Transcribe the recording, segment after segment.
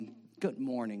Good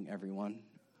morning, everyone.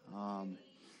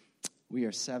 We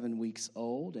are 7 weeks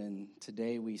old, and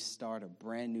today we start a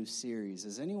brand new series.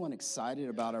 Is anyone excited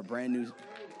about our brand new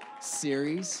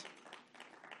series?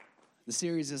 The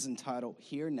series is entitled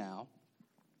Here Now.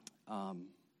 For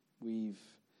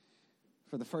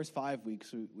the first 5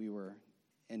 weeks, we were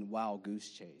in Wild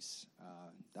Goose Chase.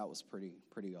 That was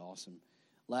pretty awesome.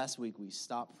 Last week, we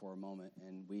stopped for a moment,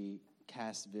 and we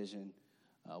cast vision.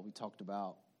 We talked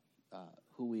about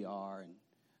who we are, and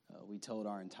we told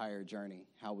our entire journey,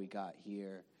 how we got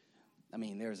here. I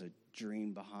mean, there's a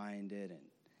dream behind it, and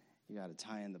you got to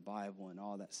tie in the Bible and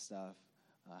all that stuff,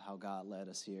 how God led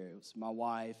us here. It was my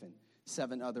wife and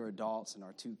 7 other adults and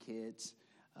our 2 kids,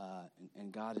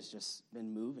 and God has just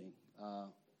been moving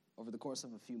over the course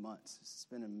of a few months. It's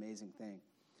been an amazing thing,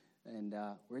 and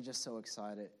we're just so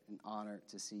excited and honored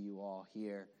to see you all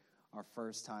here, our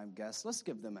first-time guests. Let's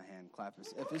give them a hand clap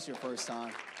if it's your first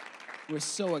time. We're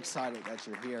so excited that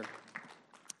you're here,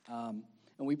 and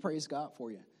we praise God for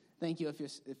you. Thank you if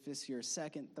it's your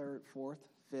second, third, fourth,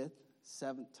 fifth,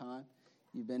 7th time.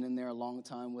 You've been in there a long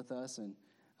time with us, and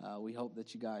we hope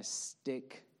that you guys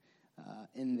stick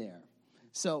in there.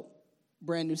 So,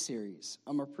 brand new series.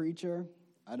 I'm a preacher.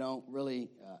 I don't really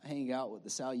hang out with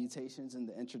the salutations and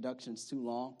the introductions too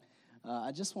long.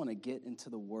 I just want to get into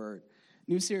the Word.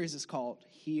 New series is called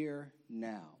Here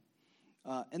Now.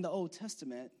 In the Old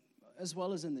Testament, as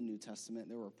well as in the New Testament,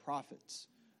 there were prophets,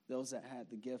 those that had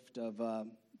the gift of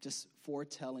just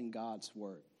foretelling God's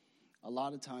word. A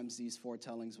lot of times these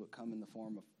foretellings would come in the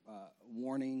form of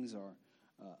warnings or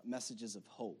messages of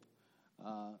hope.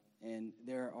 And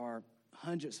there are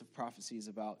hundreds of prophecies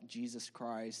about Jesus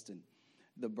Christ and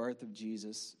the birth of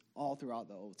Jesus all throughout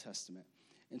the Old Testament.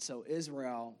 And so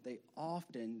Israel, they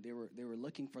were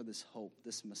looking for this hope,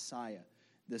 this Messiah,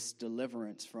 this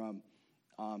deliverance from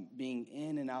being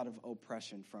in and out of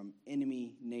oppression from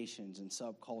enemy nations and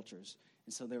subcultures.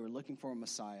 And so they were looking for a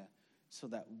Messiah so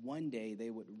that one day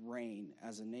they would reign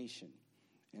as a nation.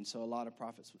 And so a lot of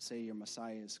prophets would say your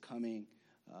Messiah is coming.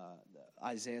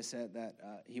 Isaiah said that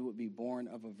he would be born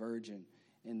of a virgin.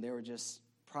 And there were just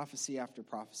prophecy after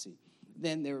prophecy.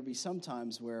 Then there would be some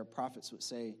times where prophets would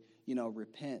say,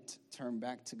 repent, turn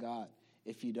back to God.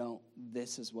 If you don't,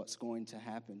 this is what's going to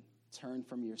happen. Turn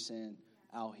from your sin.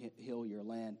 I'll heal your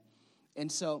land.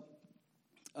 And so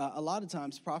a lot of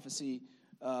times prophecy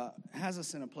has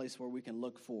us in a place where we can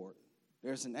look forward.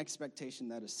 There's an expectation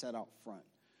that is set out front.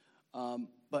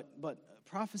 But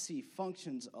prophecy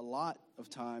functions a lot of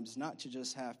times not to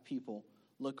just have people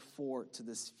look forward to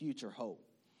this future hope.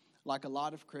 Like a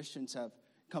lot of Christians have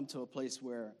come to a place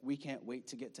where we can't wait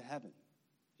to get to heaven.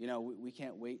 We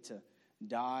can't wait to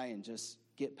die and just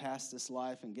get past this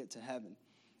life and get to heaven.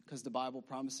 Because the Bible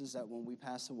promises that when we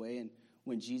pass away and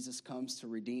when Jesus comes to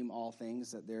redeem all things,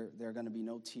 that there are going to be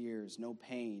no tears, no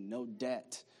pain, no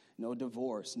debt, no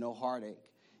divorce, no heartache.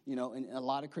 And a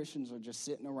lot of Christians are just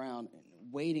sitting around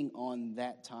waiting on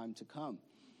that time to come.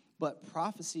 But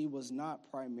prophecy was not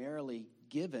primarily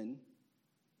given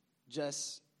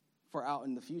just for out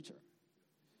in the future.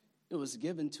 It was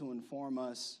given to inform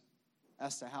us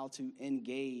as to how to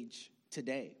engage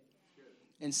today.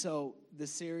 And so the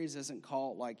series isn't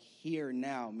called like Here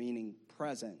Now, meaning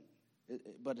present,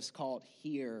 but it's called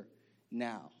Here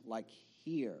Now, like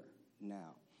here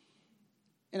now.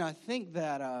 And I think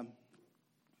that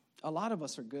a lot of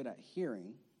us are good at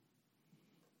hearing,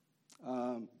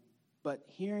 but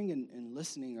hearing and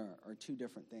listening are 2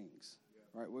 different things,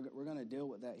 right? We're going to deal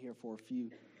with that here for a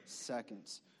few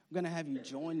seconds. I'm going to have you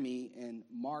join me in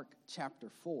Mark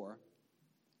chapter 4.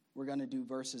 We're going to do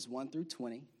verses 1 through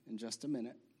 20 in just a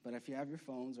minute. But if you have your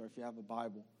phones or if you have a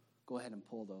Bible, go ahead and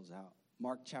pull those out.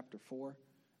 Mark chapter 4, I'm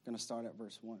going to start at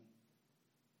verse 1.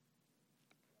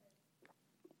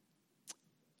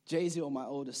 Jaziel, my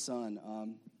oldest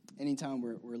son, anytime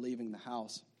we're leaving the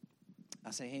house,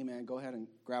 I say, hey, man, go ahead and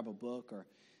grab a book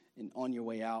and on your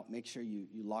way out, make sure you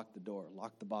lock the door,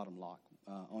 lock the bottom lock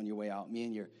on your way out. Me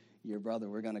and your brother,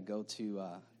 we're going to go to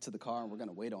the car and we're going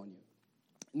to wait on you.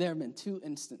 And there have been 2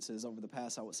 instances over the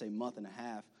past, I would say, month and a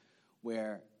half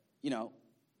where,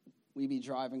 we be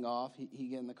driving off. He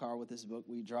get in the car with his book.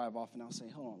 We drive off, and I'll say,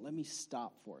 hold on, let me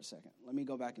stop for a second. Let me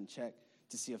go back and check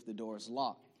to see if the door is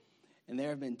locked. And there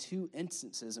have been 2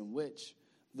 instances in which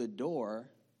the door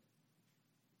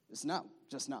is not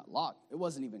locked. It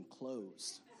wasn't even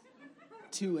closed.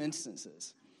 2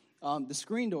 instances. The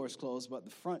screen door is closed, but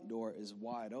the front door is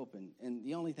wide open. And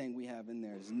the only thing we have in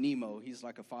there is Nemo. He's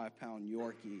like a 5-pound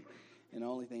Yorkie. And the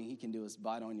only thing he can do is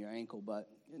bite on your ankle. But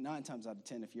 9 times out of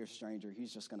 10, if you're a stranger,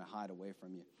 he's just going to hide away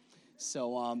from you.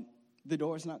 So the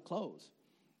door's not closed.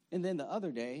 And then the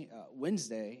other day,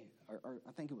 Wednesday, or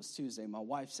I think it was Tuesday, my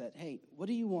wife said, hey, what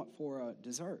do you want for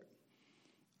dessert?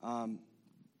 I'm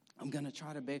going to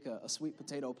try to bake a sweet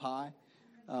potato pie.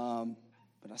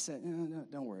 But I said, no,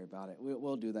 don't worry about it.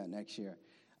 We'll do that next year.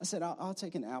 I said, I'll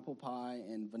take an apple pie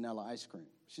and vanilla ice cream.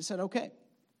 She said, okay.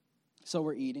 So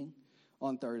we're eating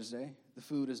on Thursday. The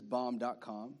food is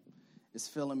bomb.com. It's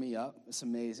filling me up. It's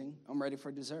amazing. I'm ready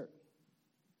for dessert.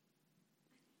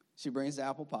 She brings the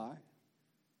apple pie.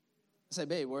 I say,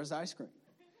 babe, where's the ice cream?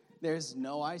 There's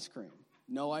no ice cream.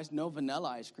 No vanilla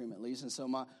ice cream, at least. And so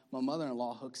my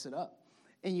mother-in-law hooks it up.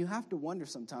 And you have to wonder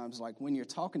sometimes, like, when you're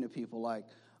talking to people, like,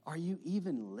 are you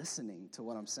even listening to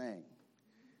what I'm saying?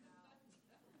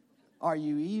 Are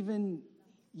you even,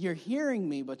 you're hearing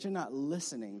me, but you're not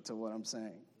listening to what I'm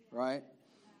saying, right?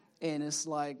 And it's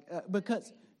like,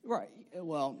 because, right,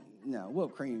 well, no,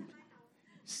 whipped cream.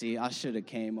 See, I should have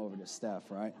came over to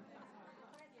Steph, right?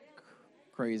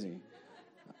 Crazy.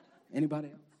 Anybody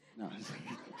else?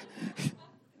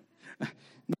 No.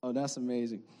 No, that's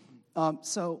amazing.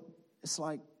 So it's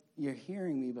like you're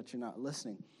hearing me, but you're not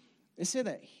listening. They say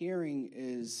that hearing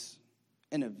is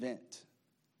an event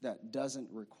that doesn't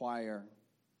require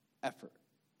effort.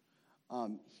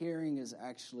 Hearing is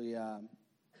actually a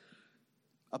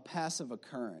passive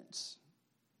occurrence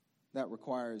that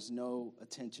requires no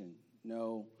attention,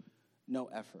 no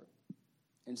effort.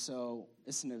 And so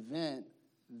it's an event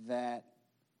that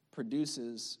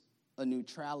produces a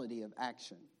neutrality of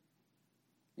action.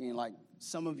 I mean, like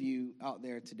some of you out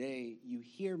there today, you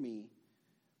hear me,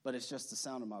 but it's just the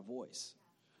sound of my voice.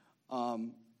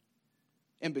 And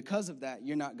because of that,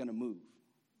 you're not going to move.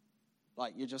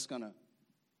 Like, you're just going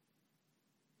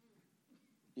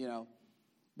to,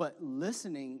 But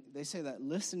listening, they say that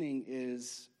listening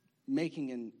is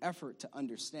making an effort to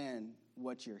understand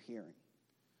what you're hearing.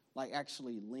 Like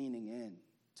actually leaning in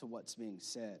to what's being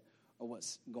said or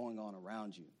what's going on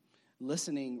around you.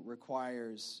 Listening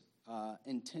requires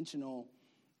intentional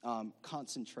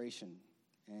concentration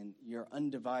and your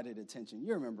undivided attention.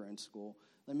 You remember in school,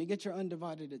 let me get your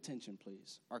undivided attention,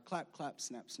 please. Or clap, clap,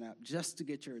 snap, snap, just to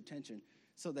get your attention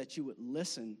so that you would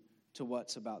listen to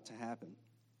what's about to happen.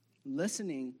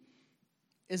 Listening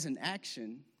is an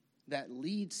action that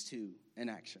leads to an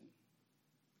action,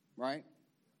 right?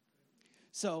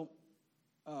 So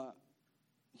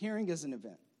hearing is an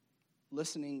event.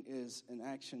 Listening is an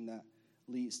action that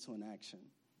leads to an action.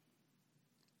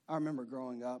 I remember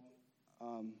growing up,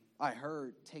 I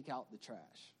heard take out the trash.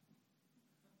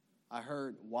 I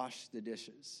heard wash the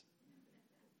dishes.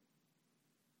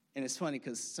 And it's funny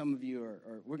because some of you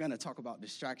we're going to talk about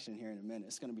distraction here in a minute.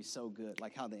 It's going to be so good,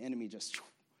 like how the enemy just,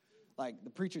 like the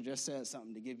preacher just said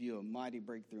something to give you a mighty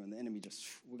breakthrough, and the enemy just,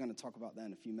 we're going to talk about that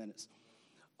in a few minutes.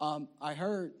 I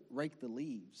heard rake the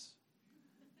leaves.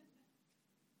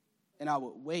 And I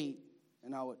would wait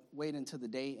until the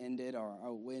day ended, or I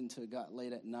would wait until it got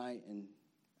late at night, and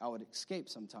I would escape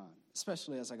sometime.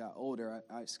 Especially as I got older,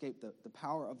 I escaped the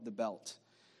power of the belt.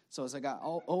 So as I got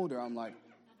older, I'm like,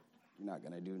 you're not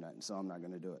going to do nothing, so I'm not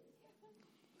going to do it.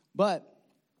 But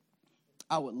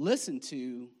I would listen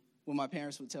to when my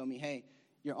parents would tell me, hey,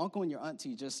 your uncle and your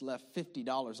auntie just left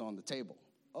 $50 on the table.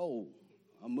 Oh,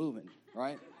 I'm moving,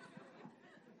 right?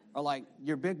 Or like,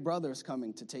 your big brother's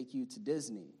coming to take you to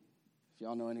Disney. If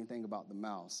y'all know anything about the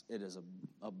mouse, it is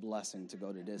a blessing to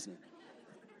go to Disney.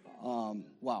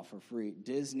 Wow, for free.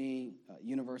 Disney,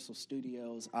 Universal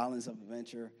Studios, Islands of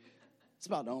Adventure. It's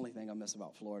about the only thing I miss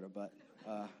about Florida, but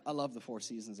I love the Four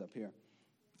Seasons up here.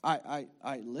 I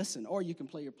listen, or you can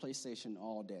play your PlayStation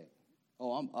all day.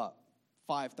 Oh, I'm up.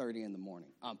 5:30 in the morning.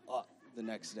 I'm up the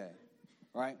next day,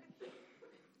 right?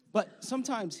 But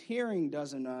sometimes hearing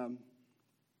doesn't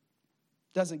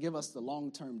give us the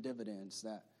long-term dividends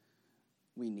that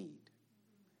we need.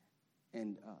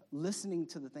 And listening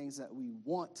to the things that we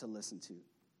want to listen to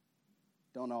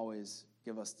don't always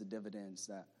give us the dividends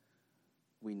that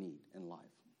we need in life.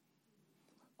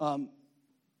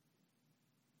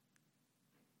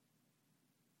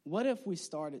 What if we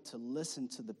started to listen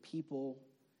to the people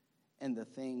and the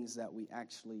things that we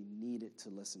actually needed to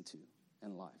listen to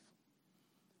in life?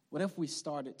 What if we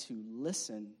started to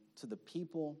listen to the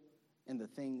people and the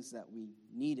things that we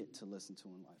needed to listen to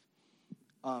in life?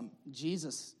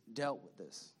 Jesus dealt with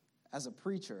this. As a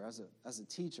preacher, as a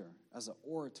teacher, as an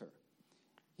orator,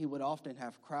 he would often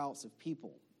have crowds of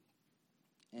people,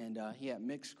 and he had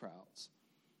mixed crowds.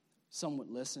 Some would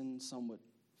listen, some would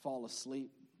fall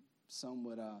asleep, some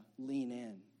would lean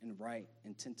in and write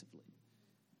attentively,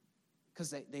 because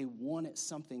they wanted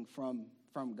something from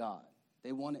God.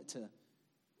 They wanted to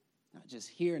not just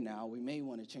hear now. We may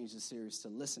want to change the series to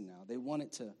listen now. They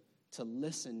wanted to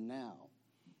listen now.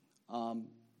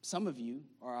 Some of you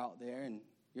are out there and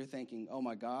you're thinking, oh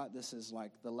my God, this is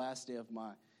like the last day of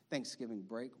my Thanksgiving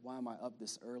break. Why am I up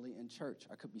this early in church?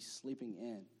 I could be sleeping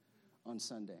in on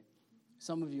Sunday.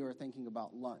 Some of you are thinking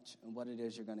about lunch and what it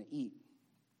is you're going to eat.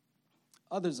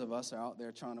 Others of us are out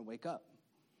there trying to wake up.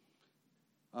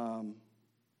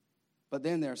 But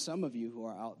then there are some of you who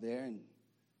are out there and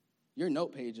your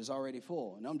note page is already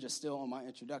full, and I'm just still on my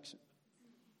introduction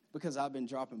because I've been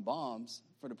dropping bombs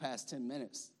for the past 10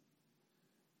 minutes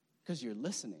because you're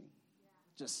listening,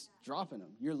 just dropping them.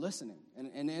 You're listening,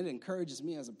 and it encourages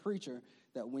me as a preacher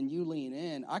that when you lean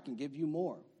in, I can give you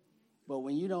more. But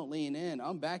when you don't lean in,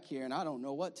 I'm back here, and I don't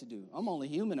know what to do. I'm only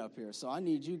human up here, so I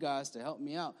need you guys to help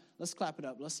me out. Let's clap it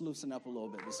up. Let's loosen up a little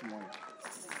bit this morning.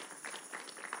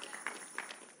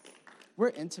 We're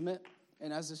intimate,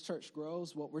 and as this church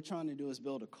grows, what we're trying to do is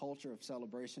build a culture of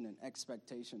celebration and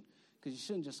expectation, because you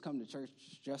shouldn't just come to church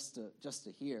just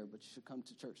to hear, but you should come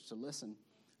to church to listen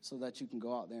so that you can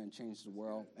go out there and change the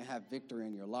world and have victory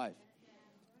in your life.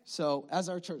 So as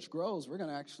our church grows, we're going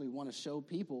to actually want to show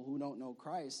people who don't know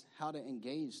Christ how to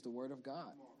engage the Word of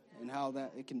God and how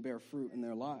that it can bear fruit in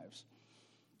their lives.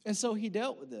 And so he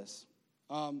dealt with this.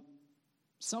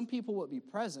 Some people would be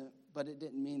present, but it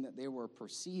didn't mean that they were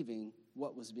perceiving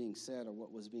what was being said or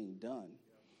what was being done.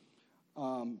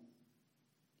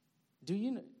 Do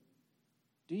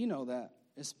you know that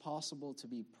it's possible to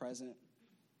be present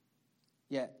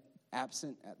yet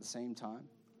absent at the same time?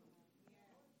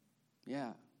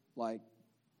 Yeah, like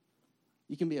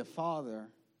you can be a father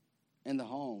in the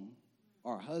home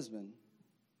or a husband,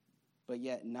 but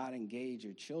yet not engage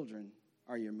your children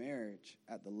or your marriage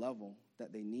at the level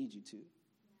that they need you to.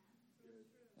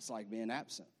 It's like being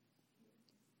absent.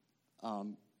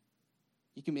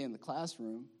 You can be in the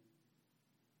classroom,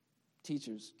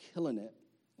 teachers killing it,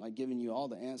 like giving you all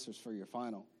the answers for your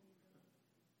final.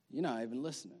 You're not even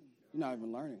listening. You're not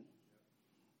even learning.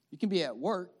 You can be at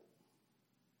work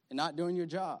and not doing your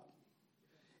job.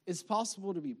 It's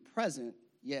possible to be present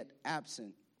yet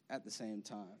absent at the same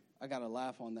time. I got to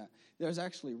laugh on that. There's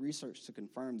actually research to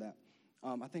confirm that.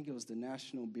 I think it was the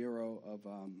National Bureau of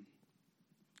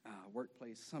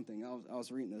Workplace something. I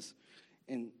was reading this,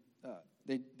 and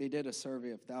they did a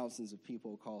survey of thousands of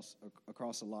people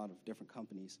across a lot of different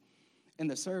companies. And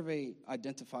the survey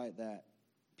identified that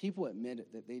people admitted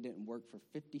that they didn't work for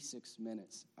 56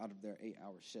 minutes out of their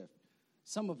 8-hour shift.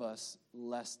 Some of us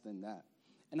less than that.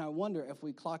 And I wonder if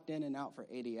we clocked in and out for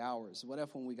 80 hours, what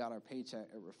if when we got our paycheck,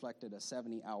 it reflected a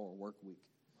 70-hour work week?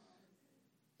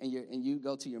 And you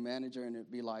go to your manager and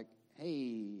it'd be like,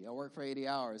 hey, I worked for 80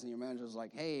 hours. And your manager's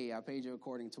like, hey, I paid you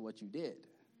according to what you did,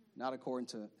 not according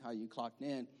to how you clocked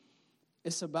in.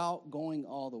 It's about going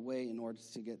all the way in order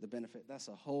to get the benefit. That's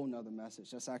a whole nother message.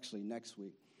 That's actually next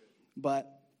week.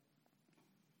 But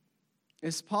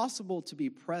it's possible to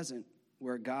be present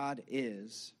where God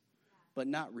is, but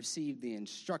not receive the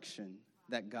instruction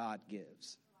that God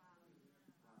gives.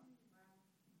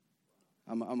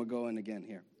 I'm going to go in again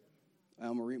here. I'm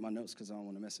going to read my notes because I don't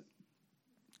want to miss it.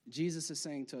 Jesus is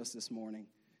saying to us this morning,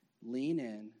 lean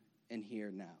in and hear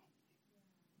now.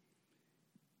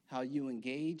 How you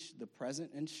engage the present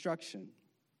instruction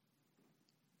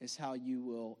is how you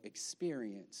will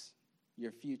experience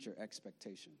your future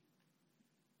expectation.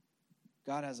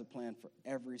 God has a plan for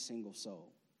every single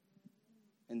soul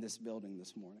in this building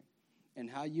this morning. And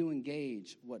how you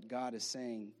engage what God is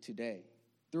saying today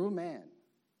through man.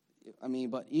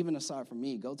 But even aside from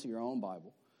me, go to your own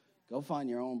Bible. Go find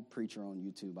your own preacher on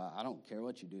YouTube. I don't care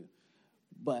what you do.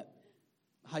 But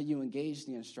how you engage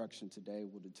the instruction today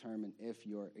will determine if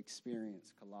your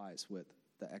experience collides with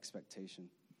the expectation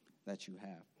that you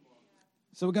have.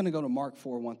 So we're going to go to Mark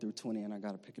 4, 1 through 20, and I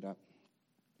got to pick it up.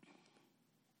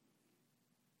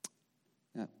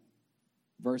 Yeah.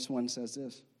 Verse 1 says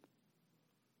this.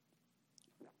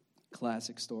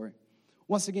 Classic story.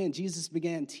 Once again, Jesus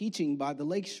began teaching by the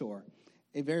lakeshore.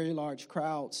 A very large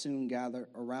crowd soon gathered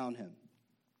around him.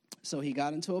 So he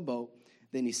got into a boat.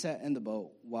 Then he sat in the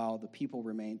boat while the people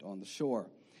remained on the shore.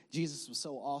 Jesus was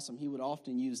so awesome, he would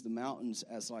often use the mountains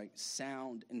as like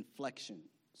sound inflection.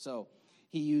 So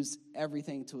he used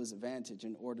everything to his advantage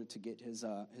in order to get his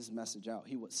message out.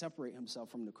 He would separate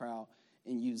himself from the crowd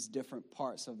and use different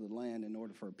parts of the land in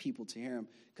order for people to hear him,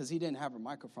 because he didn't have a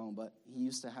microphone, but he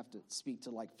used to have to speak to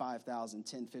like 5,000,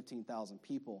 10, 15,000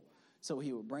 people. So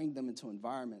he would bring them into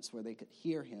environments where they could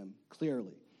hear him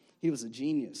clearly. He was a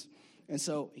genius. And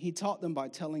so he taught them by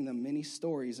telling them many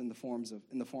stories in the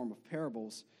form of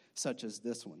parables, such as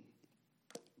this one.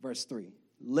 Verse 3,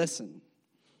 listen.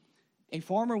 A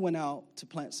farmer went out to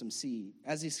plant some seed.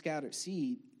 As he scattered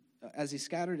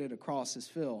it across his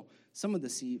field, Some of the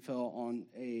seed fell on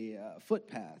a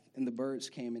footpath, and the birds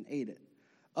came and ate it.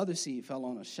 Other seed fell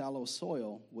on a shallow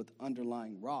soil with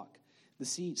underlying rock. The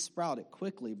seed sprouted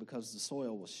quickly because the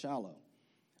soil was shallow.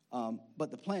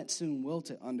 But the plant soon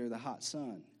wilted under the hot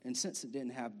sun, and since it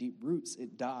didn't have deep roots,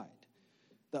 it died.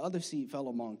 The other seed fell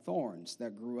among thorns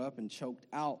that grew up and choked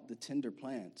out the tender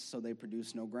plants, so they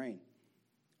produced no grain.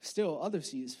 Still, other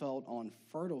seeds fell on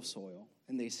fertile soil,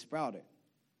 and they sprouted,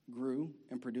 grew,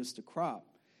 and produced a crop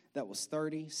that was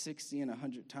 30, 60, and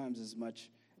 100 times as much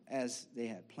as they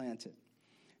had planted.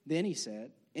 Then he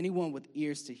said, anyone with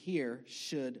ears to hear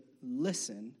should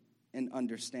listen and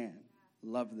understand.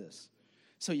 Love this.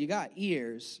 So you got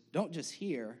ears, don't just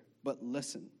hear, but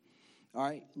listen. All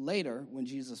right, later, when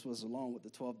Jesus was alone with the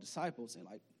 12 disciples, they're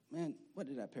like, man, what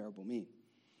did that parable mean?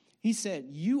 He said,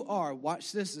 you are,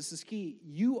 watch this is key,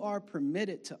 you are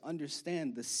permitted to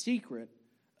understand the secret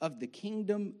of the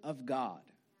kingdom of God.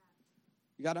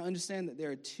 You got to understand that there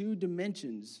are two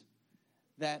dimensions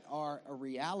that are a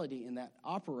reality and that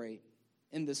operate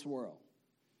in this world.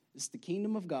 It's the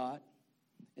kingdom of God,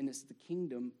 and it's the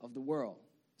kingdom of the world.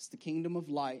 It's the kingdom of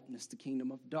light, and it's the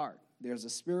kingdom of dark. There's a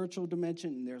spiritual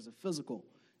dimension, and there's a physical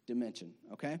dimension,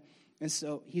 okay? And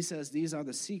so he says these are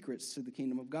the secrets to the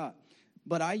kingdom of God.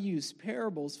 But I use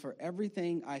parables for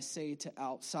everything I say to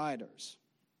outsiders,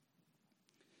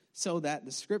 so that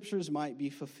the scriptures might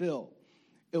be fulfilled.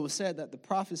 It was said that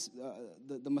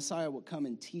the Messiah would come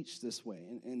and teach this way.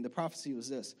 And the prophecy was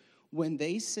this: when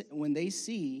they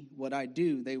see what I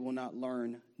do, they will not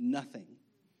learn nothing.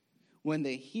 When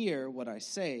they hear what I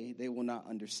say, they will not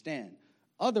understand.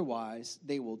 Otherwise,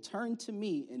 they will turn to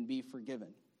me and be forgiven.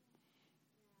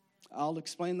 I'll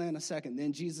explain that in a second.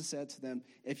 Then Jesus said to them,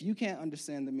 if you can't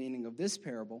understand the meaning of this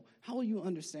parable, how will you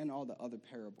understand all the other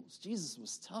parables? Jesus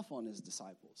was tough on his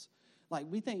disciples. Like,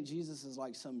 we think Jesus is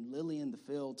like some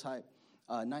lily-in-the-field type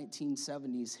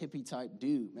 1970s hippie type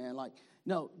dude, man. Like,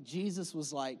 no, Jesus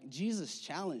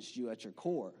challenged you at your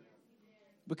core,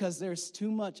 because there's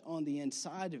too much on the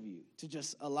inside of you to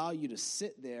just allow you to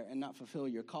sit there and not fulfill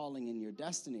your calling and your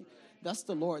destiny. That's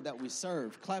the Lord that we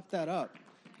serve. Clap that up.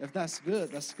 If that's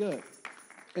good, that's good.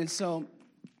 And so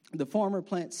the farmer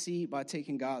plants seed by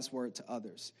taking God's word to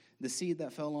others. The seed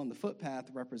that fell on the footpath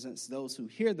represents those who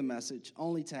hear the message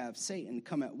only to have Satan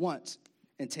come at once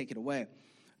and take it away.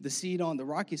 The seed on the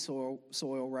rocky soil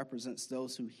represents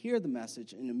those who hear the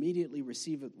message and immediately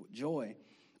receive it with joy.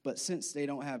 But since they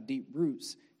don't have deep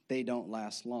roots, they don't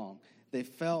last long. They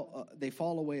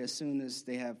fall away as soon as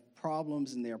they have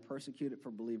problems, and they are persecuted for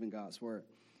believing God's word.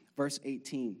 Verse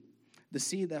 18, the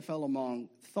seed that fell among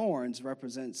thorns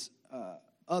represents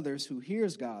others who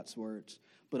hears God's words,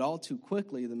 but all too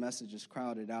quickly the message is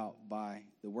crowded out by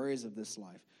the worries of this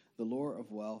life, the lure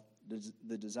of wealth,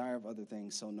 the desire of other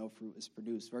things, so no fruit is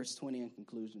produced. Verse 20 in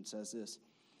conclusion says this: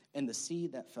 and the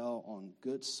seed that fell on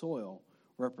good soil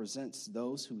represents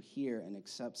those who hear and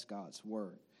accepts God's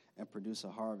word and produce a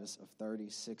harvest of 30,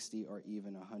 60, or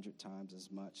even 100 times as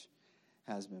much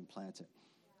has been planted.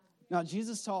 Now,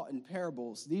 Jesus taught in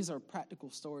parables. These are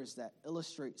practical stories that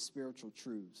illustrate spiritual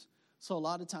truths. So a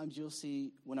lot of times you'll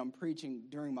see when I'm preaching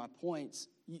during my points,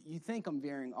 you think I'm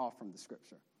veering off from the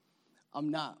scripture. I'm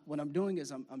not. What I'm doing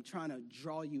is I'm trying to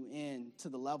draw you in to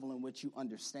the level in which you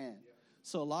understand.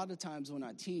 So a lot of times when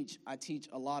I teach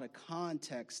a lot of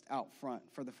context out front.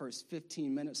 For the first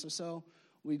 15 minutes or so,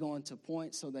 we go into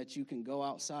points so that you can go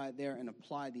outside there and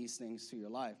apply these things to your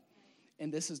life.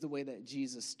 And this is the way that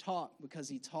Jesus taught, because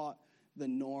he taught the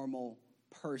normal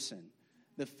person.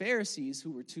 The Pharisees,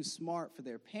 who were too smart for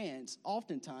their pants,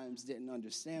 oftentimes didn't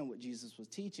understand what Jesus was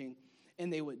teaching,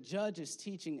 and they would judge his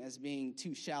teaching as being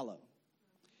too shallow.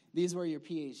 These were your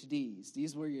PhDs.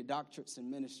 These were your doctorates in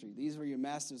ministry. These were your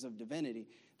masters of divinity.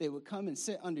 They would come and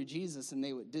sit under Jesus, and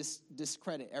they would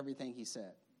discredit everything he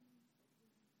said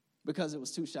because it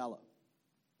was too shallow.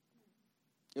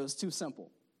 It was too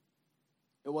simple.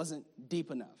 It wasn't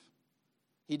deep enough.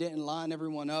 He didn't line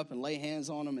everyone up and lay hands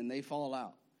on them and they fall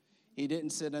out. He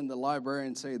didn't sit in the library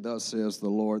and say, thus says the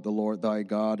Lord thy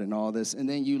God, and all this, and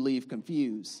then you leave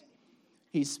confused.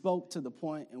 He spoke to the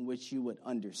point in which you would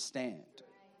understand.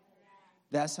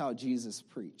 That's how Jesus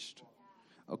preached,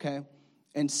 okay?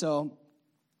 And so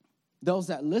those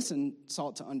that listened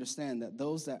sought to understand that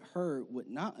those that heard would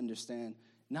not understand,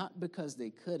 not because they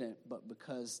couldn't, but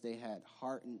because they had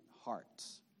hardened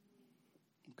hearts,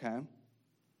 okay?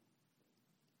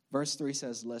 Verse 3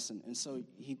 says, listen. And so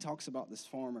he talks about this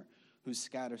farmer who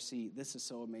scatters seed. This is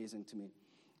so amazing to me.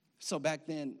 So back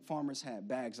then, farmers had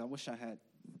bags. I wish I had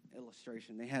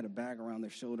illustration. They had a bag around their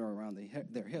shoulder, around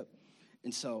their hip.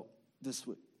 And so this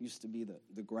used to be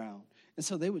the ground. And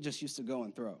so they would just used to go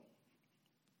and throw.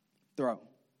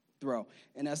 throw.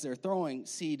 And as they're throwing,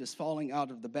 seed is falling out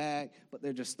of the bag, but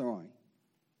they're just throwing.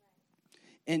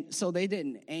 And so they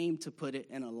didn't aim to put it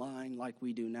in a line like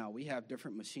we do now. We have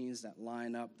different machines that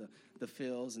line up the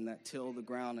fields and that till the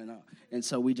ground. And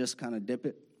so we just kind of dip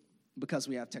it because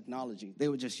we have technology. They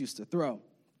were just used to throw.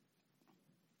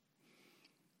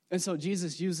 And so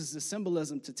Jesus uses the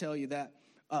symbolism to tell you that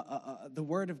the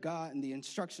word of God and the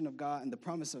instruction of God and the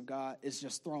promise of God is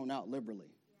just thrown out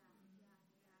liberally.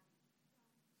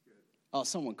 Oh,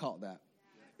 someone caught that.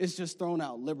 It's just thrown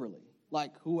out liberally,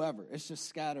 like whoever. It's just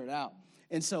scattered out.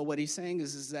 And so what he's saying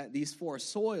is that these four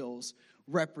soils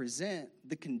represent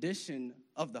the condition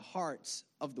of the hearts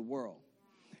of the world.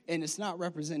 And it's not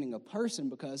representing a person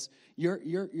because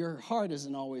your heart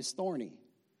isn't always thorny,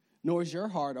 nor is your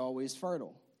heart always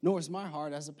fertile, nor is my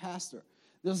heart as a pastor.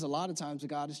 There's a lot of times that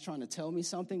God is trying to tell me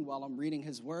something while I'm reading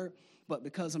his word, but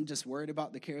because I'm just worried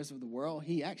about the cares of the world,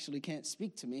 he actually can't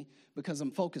speak to me because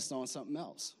I'm focused on something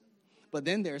else. But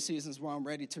then there are seasons where I'm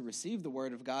ready to receive the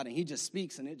word of God, and he just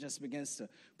speaks, and it just begins to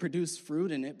produce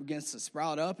fruit, and it begins to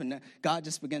sprout up, and God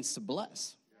just begins to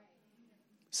bless.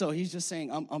 So he's just saying,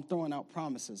 I'm throwing out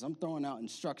promises. I'm throwing out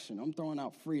instruction. I'm throwing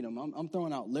out freedom. I'm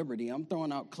throwing out liberty. I'm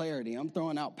throwing out clarity. I'm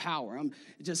throwing out power. I'm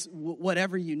just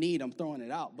whatever you need, I'm throwing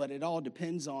it out. But it all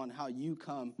depends on how you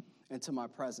come into my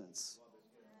presence.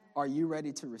 Are you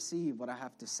ready to receive what I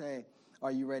have to say?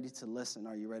 Are you ready to listen?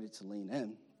 Are you ready to lean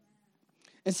in?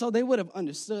 And so they would have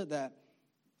understood that,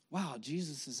 wow,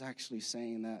 Jesus is actually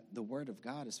saying that the word of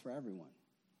God is for everyone.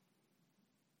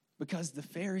 Because the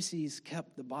Pharisees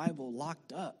kept the Bible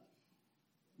locked up.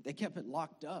 They kept it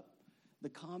locked up. The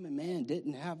common man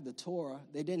didn't have the Torah.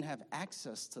 They didn't have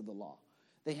access to the law.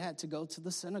 They had to go to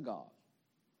the synagogue.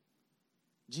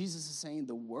 Jesus is saying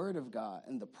the word of God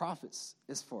and the prophets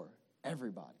is for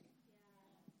everybody.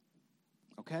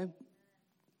 Okay?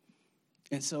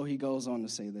 And so he goes on to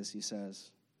say this. He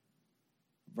says,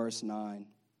 verse 9,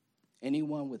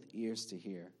 anyone with ears to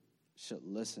hear should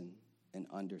listen and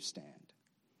understand.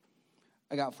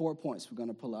 I got 4 points we're going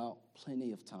to pull out.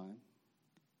 Plenty of time.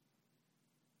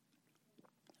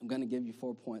 I'm going to give you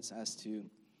 4 points as to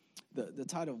the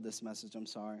title of this message,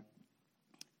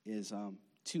 is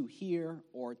to hear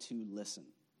or to listen.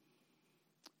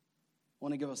 I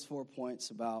want to give us 4 points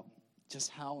about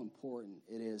just how important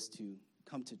it is to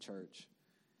come to church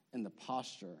in the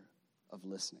posture of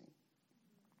listening.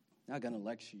 I'm not going to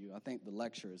lecture you. I think the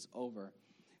lecture is over.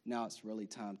 Now it's really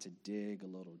time to dig a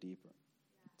little deeper,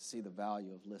 to see the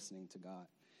value of listening to God.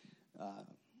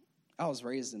 I was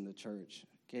raised in the church,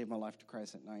 gave my life to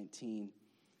Christ at 19.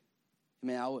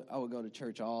 I would go to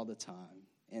church all the time,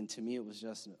 and to me it was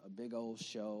just a big old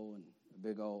show and a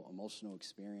big old emotional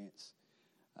experience.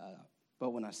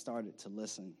 But when I started to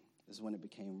listen is when it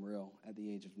became real at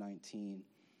the age of 19.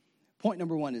 Point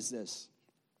number 1 is this.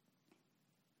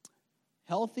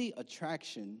 Healthy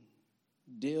attraction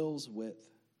deals with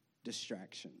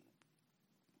distraction.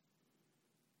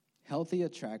 Healthy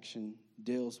attraction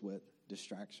deals with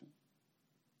distraction.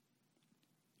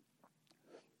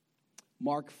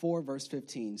 Mark 4, verse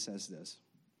 15 says this.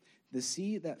 The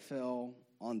seed that fell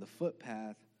on the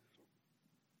footpath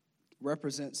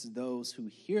represents those who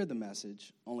hear the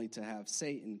message only to have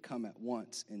Satan come at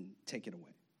once and take it away.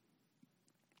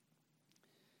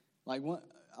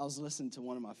 I was listening to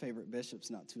one of my favorite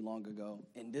bishops not too long ago,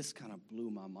 and this kind of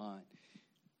blew my mind.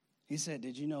 He said,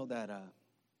 did you know that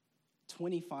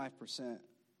 25%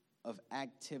 of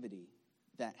activity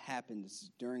that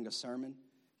happens during a sermon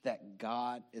that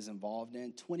God is involved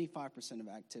in, 25% of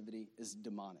activity is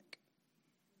demonic?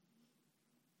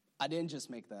 I didn't just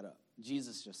make that up.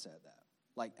 Jesus just said that.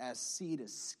 Like, as seed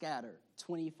is scattered,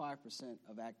 25%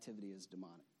 of activity is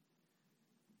demonic.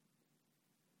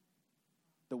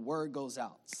 The word goes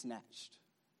out, snatched.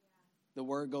 The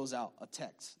word goes out, a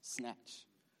text, snatched.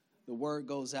 The word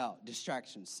goes out,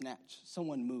 distraction, snatched.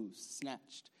 Someone moves,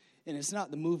 snatched. And it's not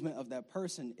the movement of that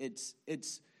person. It's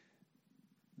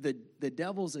the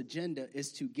devil's agenda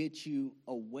is to get you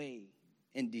away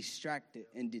and distracted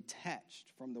and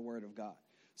detached from the word of God.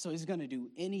 So he's going to do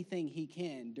anything he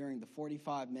can during the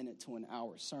 45-minute to an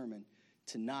hour sermon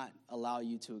to not allow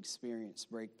you to experience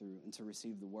breakthrough and to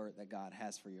receive the word that God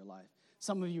has for your life.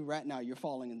 Some of you right now, you're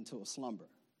falling into a slumber.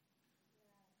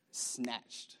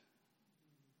 Snatched.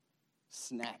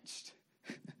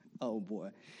 Oh, boy.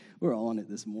 We're on it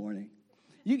this morning.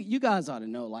 You guys ought to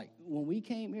know, like, when we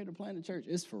came here to plant a church,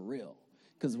 it's for real.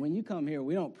 Because when you come here,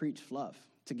 we don't preach fluff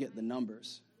to get the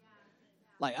numbers.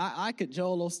 Like, I could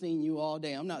Joel Osteen you all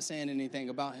day. I'm not saying anything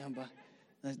about him, but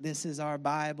this is our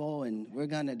Bible, and we're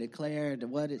going to declare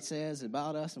what it says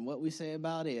about us and what we say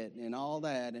about it and all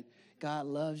that. And God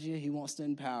loves you. He wants to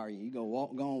empower you. You go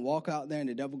and walk out there, and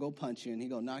the devil go punch you, and he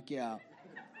go knock you out.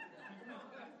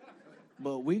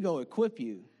 But we go equip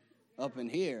you up in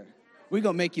here. We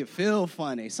gonna make you feel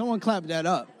funny. Someone clap that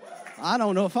up. I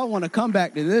don't know if I want to come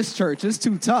back to this church. It's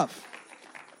too tough.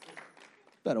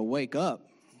 Better wake up.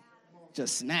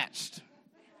 Just snatched.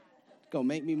 Go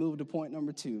make me move to point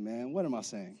number 2, man. What am I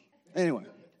saying? Anyway.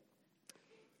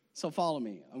 So follow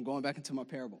me. I'm going back into my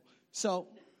parable. So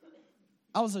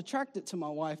I was attracted to my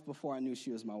wife before I knew she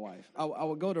was my wife. I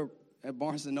would go to at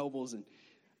Barnes & Nobles, and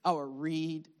I would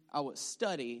read. I would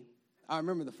study. I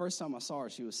remember the first time I saw her,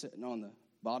 she was sitting on the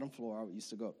bottom floor. I used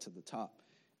to go up to the top.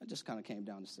 I just kind of came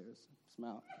down the stairs,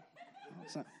 smiled.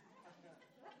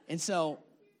 And so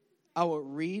I would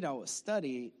read, I would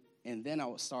study, and then I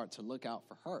would start to look out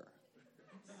for her.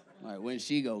 Like, when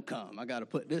she go come, I got to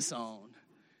put this on.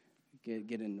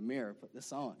 Get in the mirror, put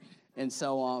this on. And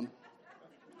so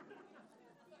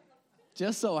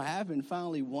just so happened,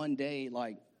 finally one day,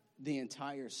 like, the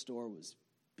entire store was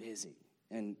busy.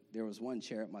 And there was one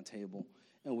chair at my table,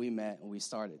 and we met, and we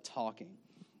started talking.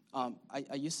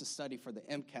 I used to study for the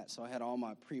MCAT, so I had all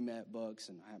my pre-med books,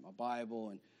 and I had my Bible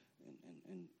and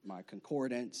my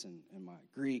concordance and my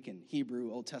Greek and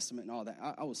Hebrew, Old Testament and all that.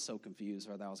 I was so confused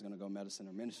whether I was going to go medicine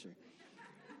or ministry.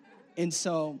 And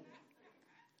so,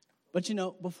 but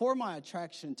before my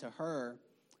attraction to her,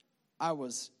 I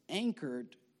was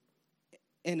anchored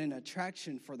in an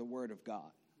attraction for the Word of God.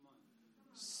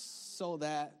 So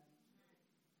that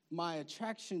my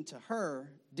attraction to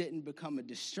her didn't become a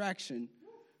distraction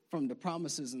from the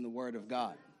promises in the Word of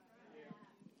God.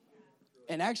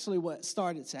 And actually what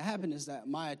started to happen is that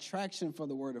my attraction for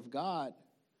the Word of God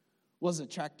was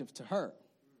attractive to her.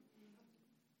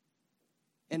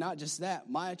 And not just that,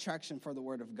 my attraction for the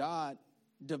Word of God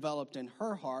developed in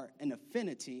her heart an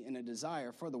affinity and a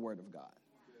desire for the Word of God.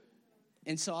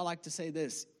 And so I like to say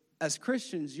this, as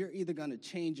Christians, you're either going to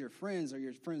change your friends or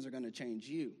your friends are going to change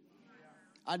you.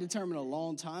 I determined a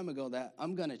long time ago that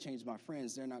I'm going to change my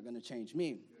friends. They're not going to change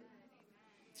me.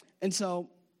 And so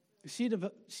she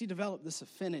developed this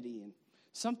affinity, and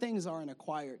some things are an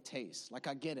acquired taste. Like,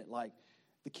 I get it, like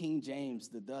the King James,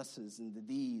 the thuses and the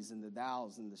these and the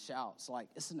thous and the shouts. Like,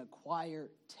 it's an acquired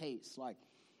taste. Like,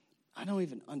 I don't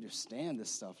even understand this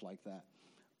stuff like that.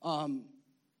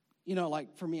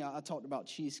 Like for me, I talked about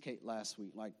cheesecake last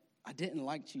week. Like, I didn't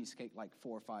like cheesecake like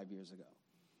 4 or 5 years ago.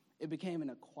 It became an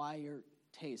acquired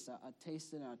taste. I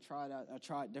tasted and I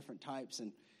tried different types,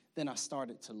 and then I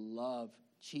started to love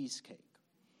cheesecake.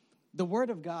 The Word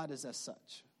of God is as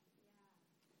such.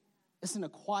 It's an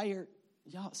acquired,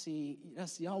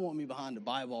 y'all want me behind the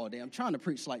Bible all day. I'm trying to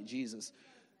preach like Jesus.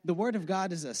 The Word of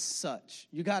God is as such.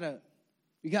 You gotta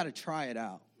try it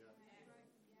out.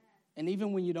 And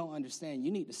even when you don't understand,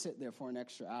 you need to sit there for an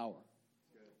extra hour.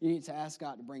 You need to ask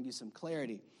God to bring you some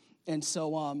clarity. And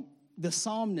so the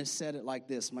psalmist said it like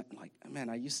this. Man,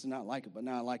 I used to not like it, but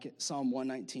now I like it. Psalm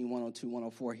 119, 102,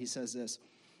 104, he says this.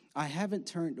 I haven't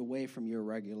turned away from your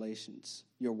regulations,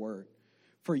 your word,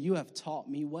 for you have taught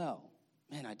me well.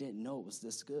 Man, I didn't know it was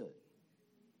this good.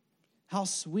 How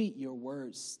sweet your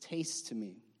words taste to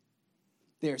me.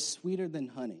 They're sweeter than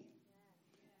honey.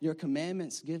 Your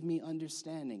commandments give me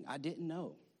understanding. I didn't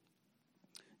know.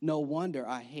 No wonder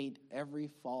I hate every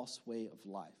false way of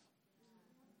life.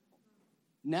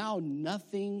 Now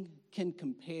nothing can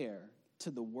compare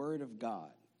to the Word of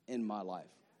God in my life,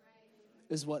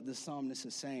 is what the psalmist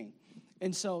is saying.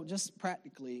 And so just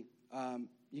practically,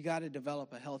 you got to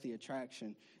develop a healthy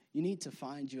attraction. You need to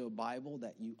find you a Bible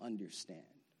that you understand.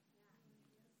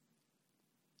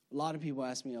 A lot of people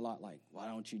ask me a lot, like, why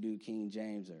don't you do King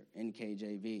James or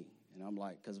NKJV? And I'm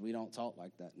like, because we don't talk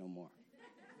like that no more.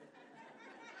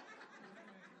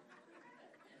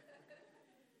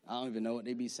 I don't even know what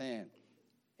they be saying.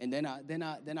 And then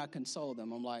I console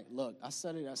them. I'm like, look, I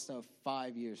studied that stuff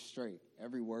 5 years straight,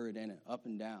 every word in it, up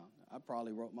and down. I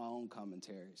probably wrote my own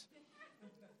commentaries.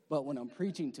 But when I'm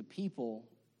preaching to people,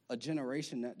 a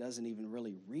generation that doesn't even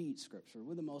really read Scripture,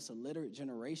 we're the most illiterate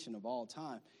generation of all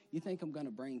time. You think I'm going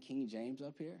to bring King James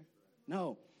up here?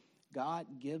 No. God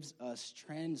gives us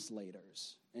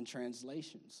translators and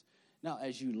translations. Now,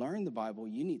 as you learn the Bible,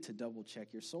 you need to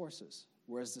double-check your sources.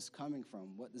 Where is this coming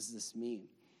from? What does this mean?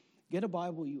 Get a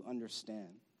Bible you understand.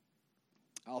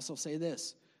 I also say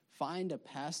this. Find a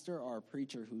pastor or a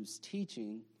preacher whose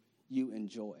teaching you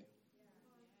enjoy.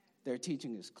 Their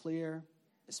teaching is clear,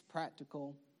 it's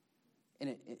practical,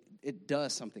 and it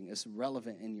does something. It's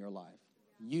relevant in your life.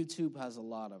 YouTube has a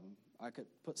lot of them. I could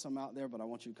put some out there, but I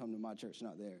want you to come to my church,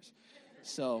 not theirs.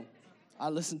 So I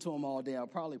listen to them all day. I'll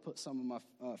probably put some of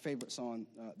my favorites on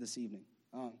this evening.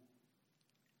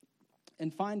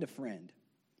 and find a friend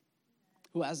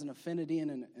who has an affinity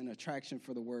and an attraction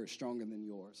for the word stronger than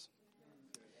yours.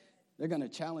 They're going to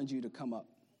challenge you to come up,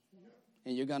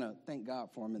 and you're going to thank God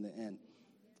for them in the end.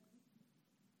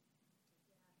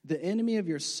 The enemy of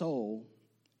your soul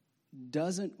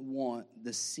doesn't want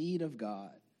the seed of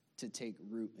God to take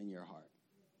root in your heart.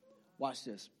 Watch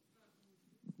this.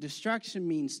 Distraction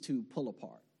means to pull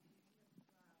apart.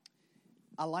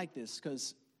 I like this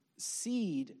because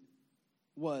seed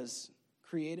was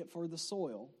created for the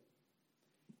soil,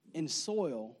 and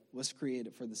soil was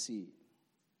created for the seed.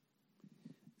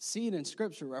 Seed in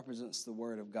Scripture represents the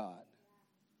Word of God.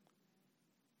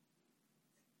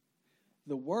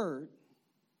 The Word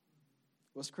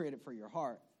was created for your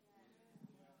heart,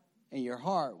 and your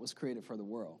heart was created for the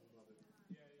world.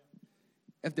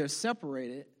 If they're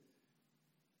separated,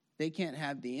 they can't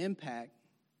have the impact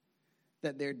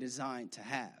that they're designed to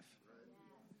have.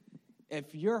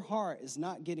 If your heart is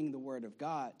not getting the word of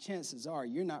God, chances are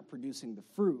you're not producing the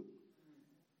fruit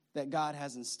that God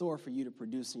has in store for you to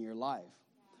produce in your life.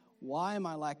 Why am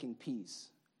I lacking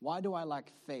peace? Why do I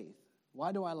lack faith?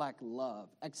 Why do I lack love,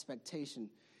 expectation?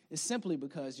 It's simply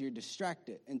because you're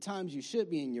distracted. In times you should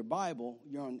be in your Bible,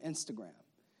 you're on Instagram.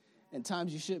 In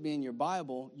times you should be in your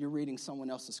Bible, you're reading someone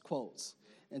else's quotes.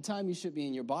 In time you should be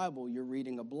in your Bible, you're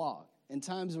reading a blog. In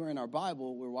times we're in our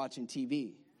Bible, we're watching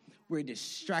TV. We're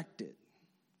distracted.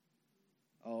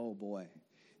 Oh, boy.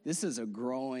 This is a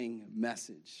growing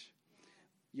message.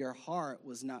 Your heart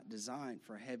was not designed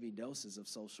for heavy doses of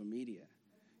social media.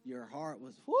 Your heart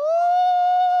was,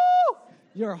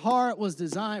 Your heart was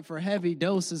designed for heavy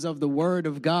doses of the Word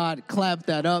of God. Clap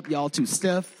that up, y'all too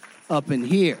stiff up in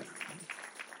here.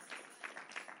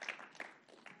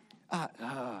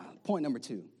 Point number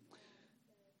 2.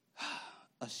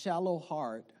 A shallow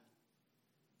heart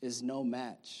is no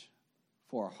match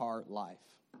for a hard life.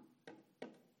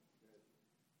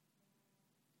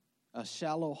 A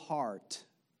shallow heart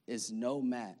is no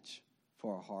match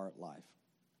for a hard life.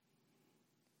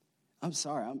 I'm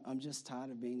sorry, I'm just tired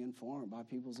of being informed by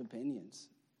people's opinions.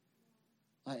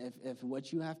 If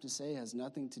what you have to say has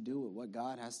nothing to do with what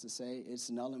God has to say, it's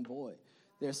null and void.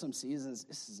 There's some seasons,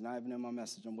 this is not even in my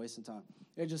message, I'm wasting time.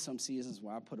 There's just some seasons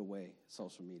where I put away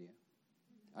social media.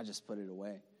 I just put it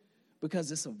away. Because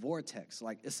it's a vortex,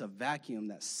 like it's a vacuum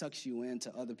that sucks you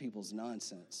into other people's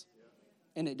nonsense.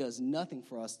 And it does nothing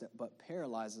for us but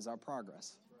paralyzes our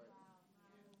progress.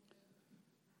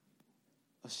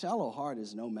 A shallow heart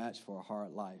is no match for a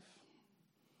hard life.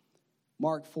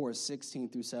 Mark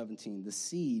 4:16-17. The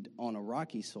seed on the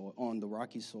rocky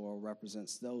soil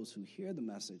represents those who hear the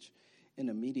message and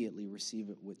immediately receive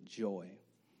it with joy.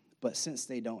 But since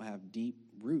they don't have deep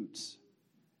roots,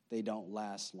 they don't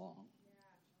last long.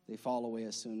 They fall away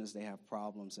as soon as they have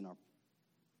problems and are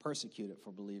persecuted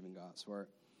for believing God's word.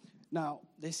 Now,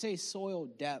 they say soil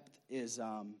depth is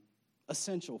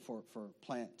essential for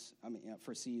plants,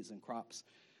 for seeds and crops.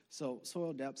 So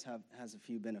soil depth has a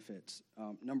few benefits.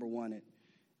 Number one,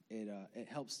 it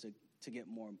helps to get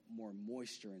more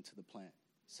moisture into the plant.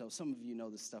 So some of you know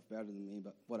this stuff better than me,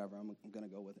 but whatever, I'm going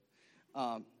to go with it.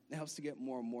 It helps to get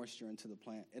more moisture into the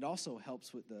plant. It also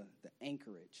helps with the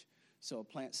anchorage, so a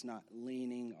plant's not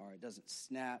leaning or it doesn't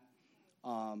snap.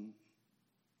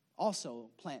 Also,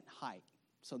 plant height.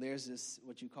 So there's this,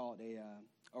 what you call it,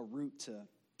 a root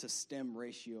to stem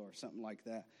ratio or something like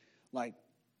that. Like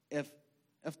if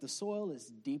the soil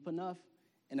is deep enough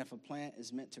and if a plant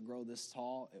is meant to grow this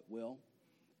tall, it will.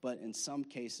 But in some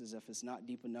cases, if it's not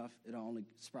deep enough, it'll only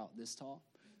sprout this tall.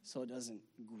 So it doesn't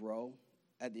grow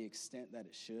at the extent that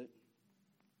it should.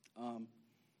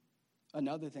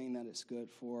 Another thing that it's good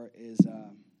for is,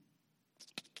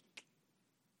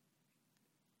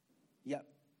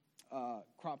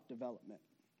 crop development.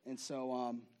 And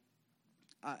so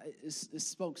it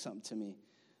spoke something to me.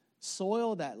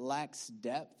 Soil that lacks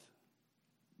depth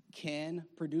can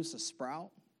produce a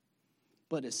sprout,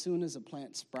 but as soon as a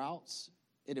plant sprouts,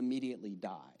 it immediately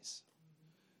dies.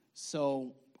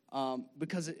 So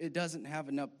because it doesn't have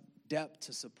enough depth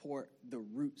to support the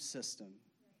root system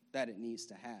that it needs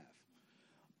to have.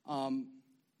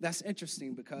 That's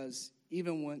interesting because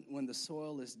even when the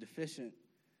soil is deficient,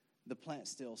 the plant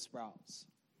still sprouts.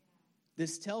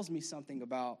 This tells me something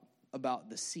about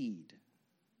the seed.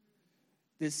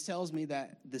 This tells me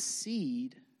that the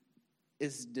seed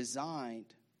is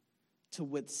designed to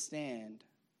withstand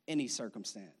any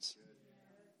circumstance.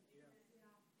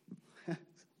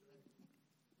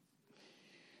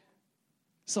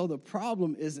 So the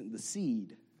problem isn't the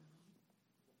seed.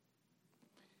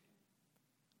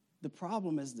 The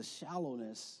problem is the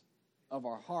shallowness of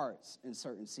our hearts in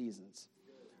certain seasons.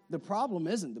 The problem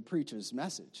isn't the preacher's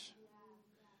message.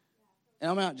 and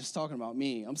I'm not just talking about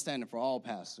me, I'm standing for all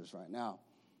pastors right now.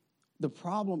 The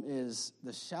problem is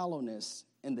the shallowness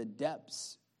and the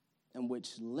depths in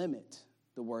which limit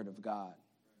the word of God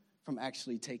from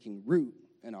actually taking root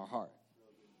in our heart.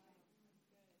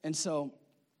 And so,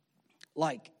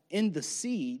 like in the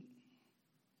seed,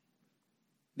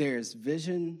 there's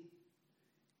vision,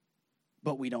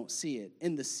 but we don't see it.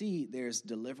 In the seed, there's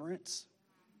deliverance.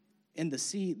 In the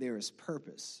seed, there is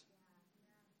purpose.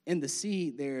 In the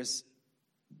seed, there's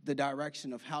the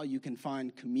direction of how you can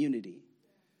find community.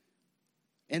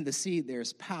 In the seed,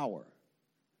 there's power.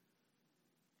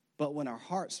 But when our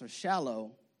hearts are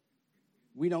shallow,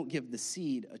 we don't give the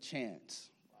seed a chance.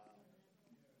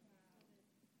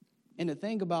 And the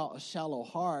thing about a shallow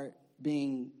heart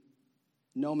being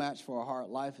no match for a hard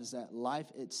life is that life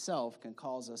itself can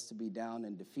cause us to be down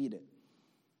and defeated.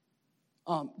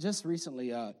 Just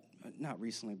recently, not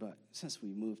recently, but since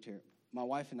we moved here, my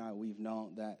wife and I, we've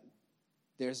known that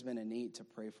there's been a need to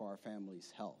pray for our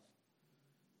family's health.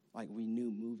 Like we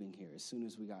knew moving here, as soon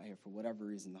as we got here, for whatever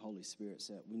reason, the Holy Spirit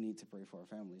said we need to pray for our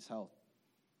family's health.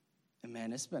 And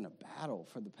man, it's been a battle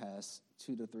for the past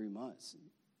 2 to 3 months,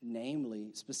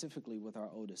 namely, specifically with our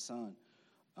oldest son.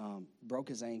 Broke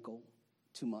his ankle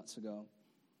 2 months ago.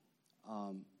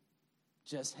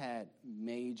 Just had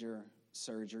major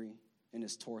surgery in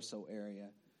his torso area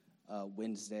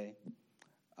Wednesday.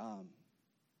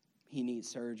 He needs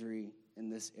surgery in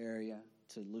this area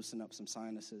to loosen up some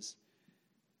sinuses.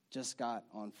 Just got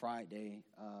on Friday,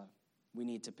 we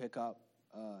need to pick up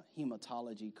a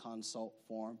hematology consult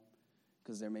form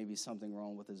because there may be something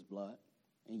wrong with his blood.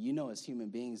 And you know, as human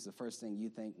beings, the first thing you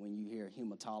think when you hear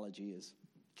hematology is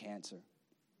cancer.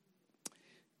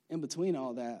 In between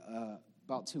all that,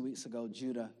 about 2 weeks ago,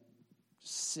 Judah,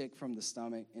 sick from the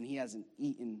stomach, and he hasn't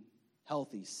eaten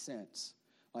healthy since.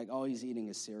 Like, all he's eating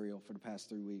is cereal for the past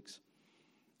 3 weeks.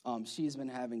 She's been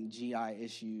having GI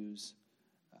issues.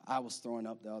 I was throwing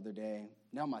up the other day.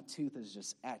 Now my tooth is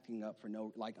just acting up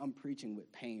like I'm preaching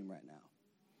with pain right now.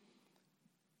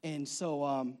 And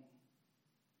so,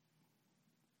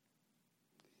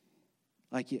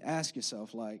 like you ask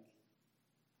yourself, like,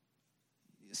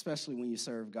 especially when you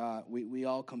serve God, we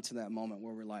all come to that moment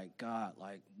where we're like, God,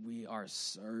 like we are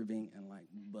serving and like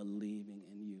believing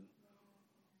in you.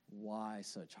 Why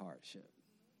such hardship?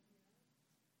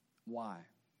 Why?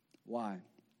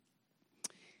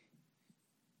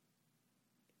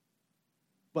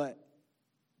 But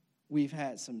we've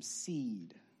had some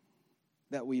seed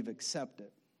that we've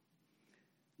accepted.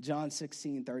 John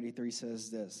 16:33 says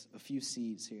this, a few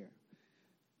seeds here.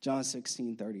 John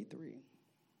 16:33.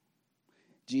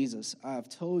 Jesus, I have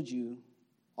told you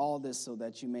all this so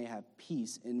that you may have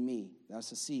peace in me.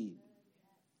 That's a seed.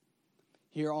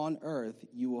 Here on earth,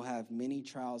 you will have many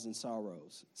trials and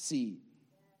sorrows. Seed.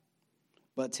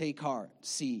 But take heart.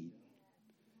 Seed.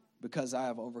 Because I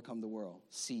have overcome the world.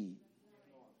 Seed.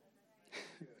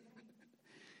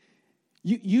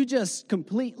 You just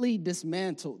completely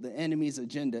dismantled the enemy's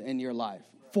agenda in your life.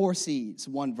 4 seeds,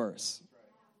 1 verse.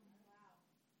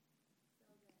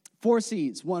 4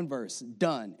 seeds, 1 verse,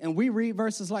 done. And we read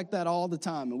verses like that all the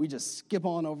time, and we just skip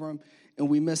on over them, and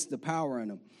we miss the power in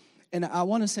them. And I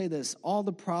want to say this, all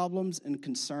the problems and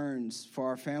concerns for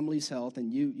our family's health,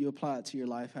 and you apply it to your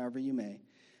life however you may,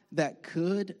 that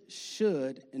could,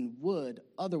 should, and would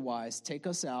otherwise take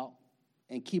us out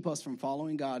and keep us from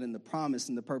following God and the promise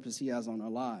and the purpose he has on our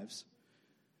lives.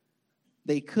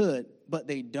 They could, but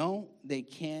they don't, they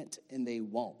can't, and they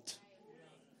won't.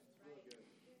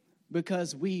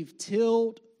 Because we've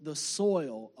tilled the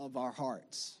soil of our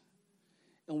hearts.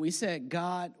 And we said,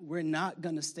 God, we're not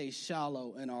going to stay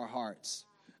shallow in our hearts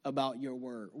about your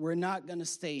word. We're not going to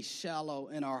stay shallow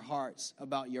in our hearts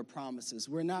about your promises.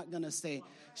 We're not going to stay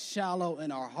shallow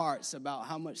in our hearts about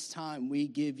how much time we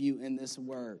give you in this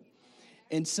word.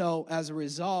 And so as a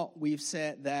result, we've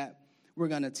said that we're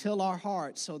going to till our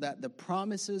hearts so that the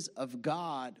promises of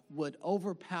God would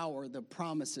overpower the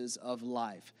promises of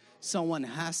life. Someone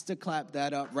has to clap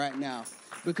that up right now,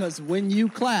 because when you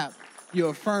clap, you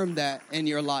affirm that in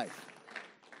your life.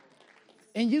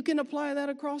 And you can apply that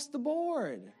across the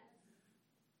board.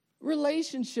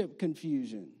 Relationship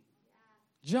confusion,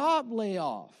 job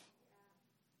layoff,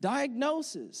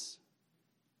 diagnosis,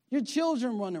 your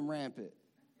children running rampant,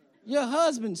 your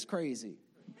husband's crazy.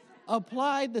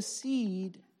 Apply the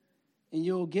seed and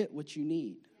you'll get what you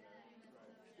need.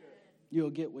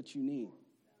 You'll get what you need.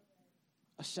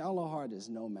 A shallow heart is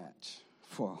no match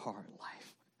for a hard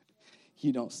life.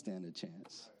 You don't stand a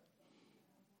chance.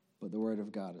 But the word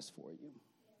of God is for you.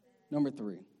 Number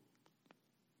 3.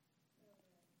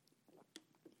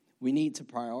 We need to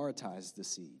prioritize the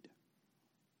seed.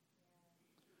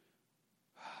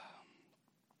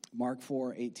 Mark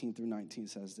 4:18-19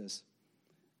 says this.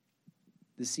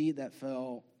 The seed that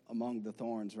fell among the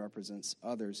thorns represents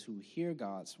others who hear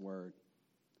God's word,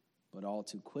 but all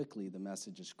too quickly the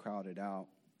message is crowded out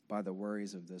by the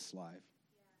worries of this life.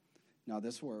 Now,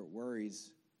 this word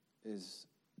worries is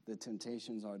the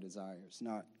temptations or desires,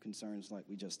 not concerns like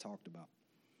we just talked about.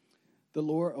 The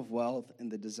lure of wealth and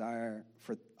the desire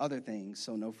for other things,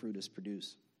 so no fruit is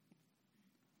produced.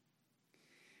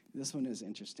 This one is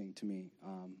interesting to me.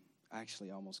 I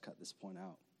actually almost cut this point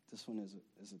out. This one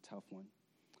is a tough one,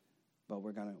 but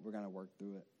we're gonna work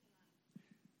through it.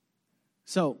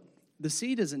 So the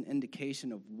seed is an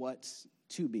indication of what's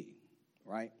to be,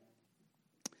 right?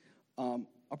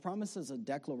 A promise is a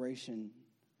declaration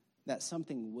that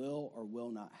something will or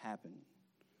will not happen.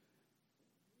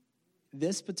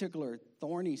 This particular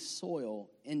thorny soil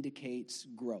indicates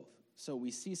growth. So we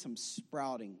see some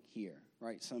sprouting here,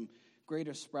 right? Some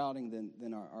greater sprouting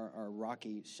than our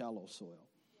rocky, shallow soil.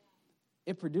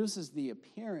 It produces the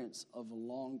appearance of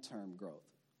long-term growth.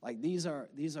 Like these are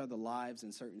the lives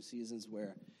in certain seasons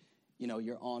where, you know,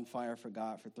 you're on fire for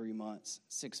God for 3 months,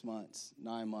 6 months,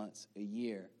 9 months, a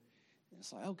year. And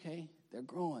it's like, okay, they're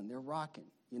growing, they're rocking,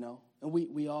 you know. And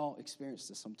we all experience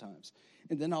this sometimes.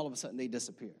 And then all of a sudden they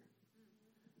disappear.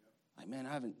 Like, man,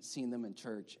 I haven't seen them in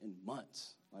church in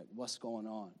months. Like, what's going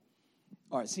on?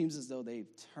 Or it seems as though they've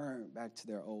turned back to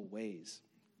their old ways.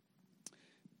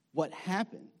 What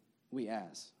happened, we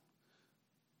ask?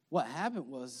 What happened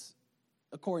was,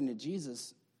 according to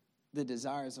Jesus, the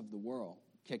desires of the world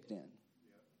kicked in.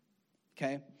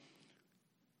 Okay?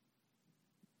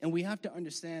 And we have to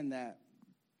understand that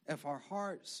if our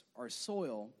hearts are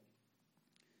soil,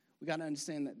 we got to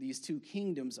understand that these two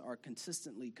kingdoms are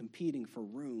consistently competing for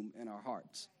room in our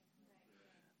hearts.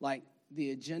 Like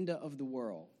the agenda of the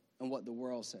world and what the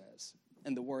world says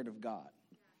and the word of God.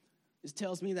 It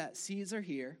tells me that seeds are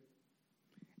here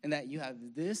and that you have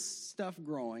this stuff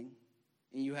growing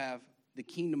and you have the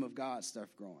kingdom of God stuff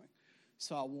growing.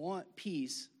 So I want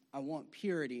peace. I want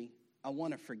purity. I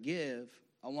want to forgive.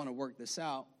 I want to work this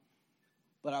out.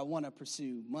 But I want to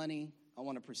pursue money. I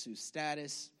want to pursue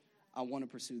status. I want to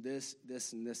pursue this,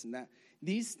 this, and this, and that.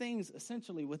 These things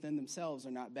essentially within themselves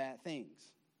are not bad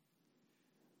things.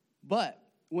 But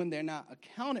when they're not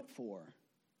accounted for,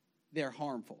 they're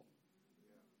harmful.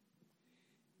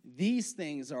 These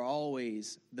things are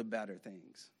always the better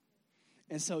things.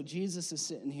 And so Jesus is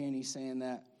sitting here and he's saying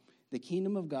that the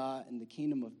kingdom of God and the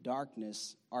kingdom of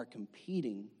darkness are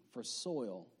competing for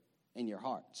soil in your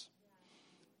hearts.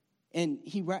 And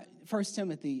 1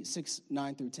 Timothy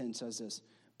 6:9-10 says this,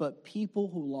 but people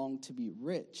who long to be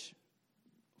rich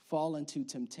fall into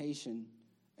temptation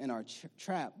and are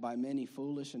trapped by many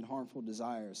foolish and harmful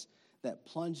desires that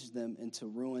plunge them into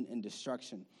ruin and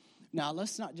destruction. Now,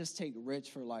 let's not just take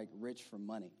rich for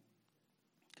money,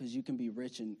 because you can be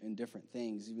rich in different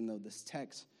things, even though this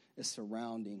text is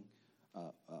surrounding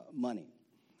money.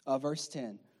 Verse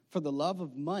 10, for the love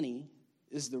of money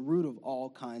is the root of all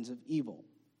kinds of evil.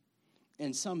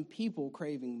 And some people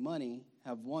craving money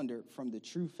have wandered from the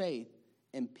true faith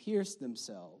and pierced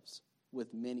themselves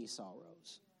with many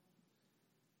sorrows.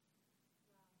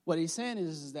 What he's saying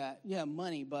is that, yeah,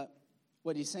 money, but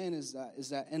what he's saying is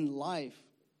that in life,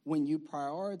 when you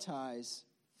prioritize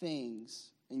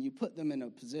things and you put them in a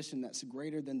position that's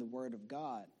greater than the word of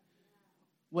God,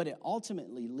 what it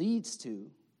ultimately leads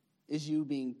to is you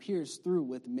being pierced through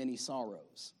with many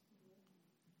sorrows.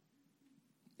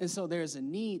 And so there's a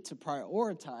need to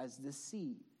prioritize this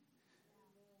seed.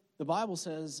 The Bible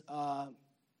says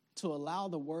to allow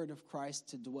the word of Christ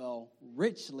to dwell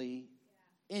richly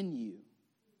in you.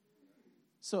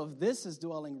 So if this is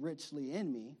dwelling richly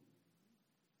in me,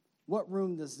 what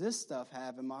room does this stuff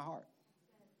have in my heart?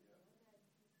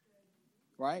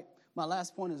 Right? My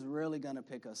last point is really going to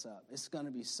pick us up. It's going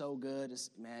to be so good.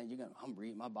 I'm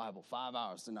reading my Bible 5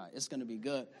 hours tonight. It's going to be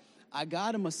good. I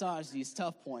got to massage these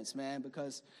tough points, man,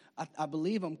 because I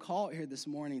believe I'm called here this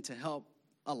morning to help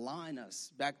align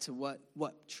us back to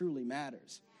what truly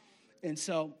matters. And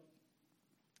so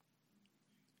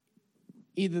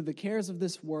either the cares of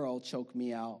this world choke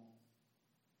me out,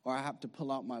 or I have to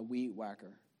pull out my weed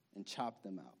whacker and chop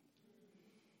them out.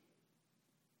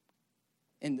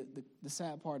 And the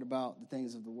sad part about the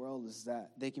things of the world is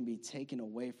that they can be taken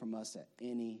away from us at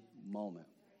any moment.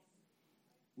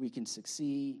 We can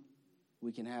succeed.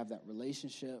 We can have that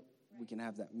relationship. We can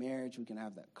have that marriage. We can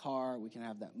have that car. We can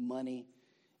have that money.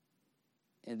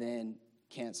 And then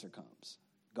cancer comes.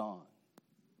 Gone.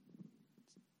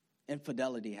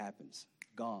 Infidelity happens.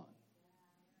 Gone.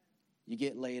 You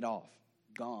get laid off.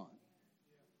 Gone.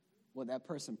 What that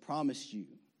person promised you,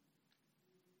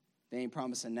 they ain't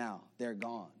promising now. They're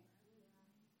gone.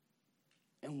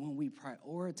 And when we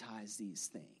prioritize these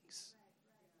things,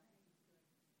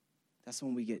 that's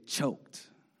when we get choked.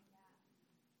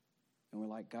 And we're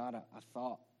like, God, I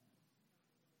thought.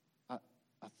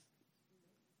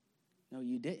 No,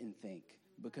 you didn't think,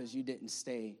 because you didn't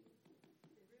stay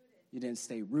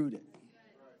rooted.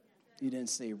 You didn't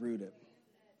stay rooted.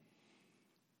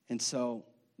 And so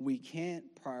we can't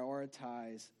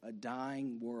prioritize a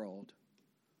dying world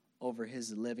over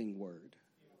his living word.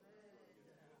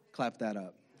 Clap that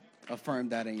up. Affirm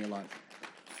that in your life.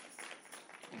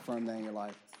 Affirm that in your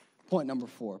life. Point number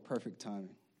 4, perfect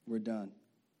timing. We're done.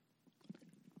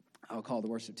 I'll call the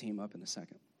worship team up in a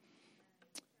second.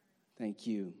 Thank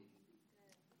you.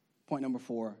 Point number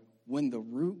 4, when the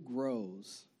root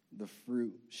grows, the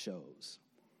fruit shows.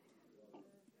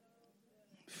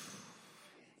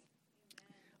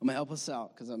 I'm going to help us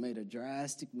out because I made a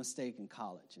drastic mistake in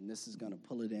college, and this is going to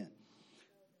pull it in.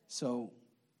 So,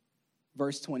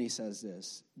 verse 20 says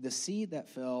this: the seed that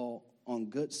fell on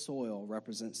good soil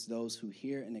represents those who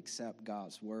hear and accept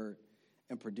God's word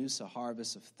and produce a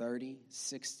harvest of 30,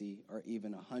 60, or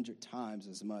even 100 times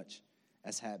as much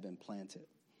as had been planted.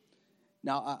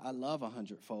 Now, I love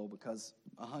 100-fold because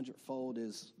 100-fold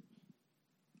is,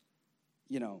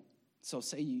 so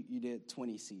say you did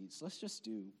 20 seeds. Let's just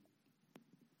do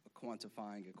a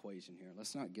quantifying equation here.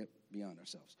 Let's not get beyond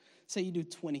ourselves. Say you do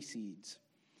 20 seeds.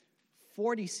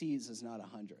 40 seeds is not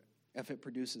 100. If it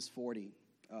produces 40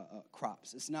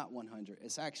 crops, it's not 100.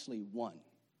 It's actually 1.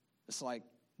 It's like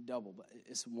double, but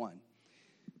it's 1.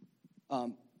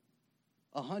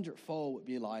 100-fold would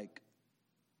be like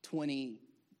 20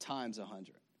 times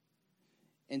 100.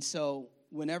 And so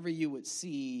whenever you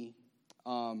see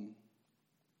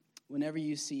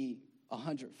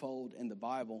 100-fold in the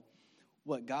Bible,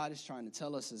 what God is trying to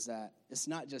tell us is that it's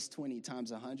not just 20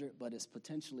 times 100, but it's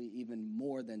potentially even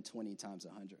more than 20 times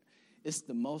 100. It's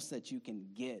the most that you can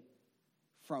get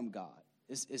from God.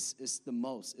 It's the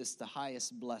most. It's the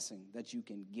highest blessing that you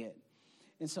can get.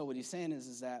 And so what he's saying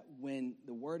is that when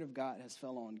the word of God has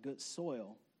fell on good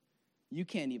soil, you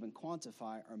can't even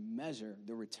quantify or measure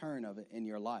the return of it in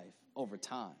your life over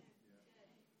time.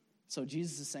 So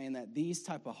Jesus is saying that these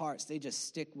type of hearts, they just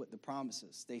stick with the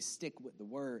promises. They stick with the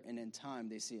word, and in time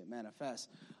they see it manifest.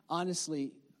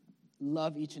 Honestly,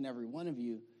 love each and every one of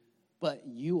you, but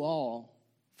you all,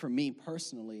 for me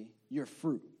personally, your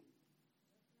fruit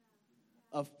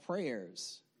of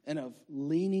prayers and of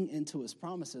leaning into his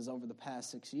promises over the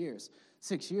past 6 years.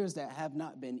 6 years that have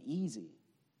not been easy.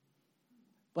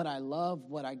 But I love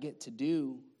what I get to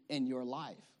do in your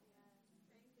life.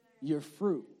 Your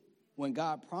fruit. When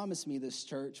God promised me this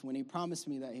church, when he promised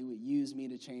me that he would use me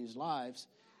to change lives,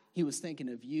 he was thinking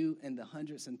of you and the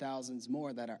hundreds and thousands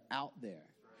more that are out there.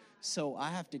 So I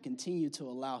have to continue to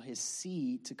allow his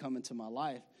seed to come into my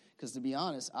life, because to be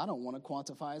honest, I don't want to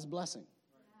quantify his blessing.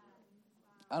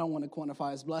 I don't want to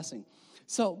quantify his blessing.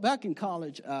 So back in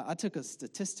college, I took a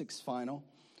statistics final.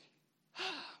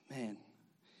 Man.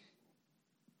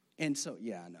 And so,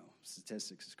 yeah, I know.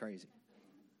 Statistics is crazy.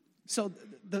 So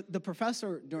the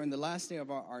professor, during the last day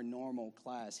of our normal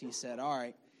class, he said, all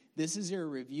right, this is your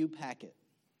review packet.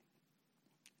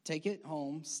 Take it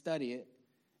home, study it,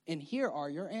 and here are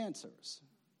your answers.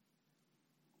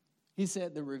 He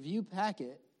said the review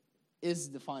packet is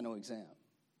the final exam.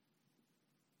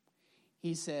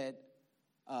 He said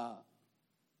the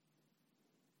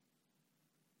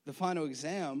final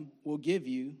exam will give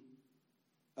you,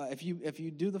 if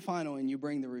you do the final and you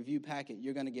bring the review packet,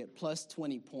 you're going to get plus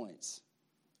 20 points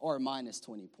or minus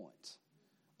 20 points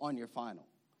on your final.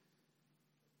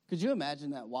 Could you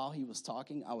imagine that while he was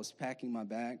talking, I was packing my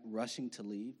bag, rushing to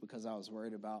leave because I was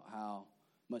worried about how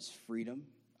much freedom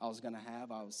I was going to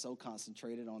have. I was so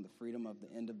concentrated on the freedom of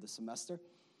the end of the semester.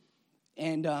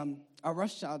 And I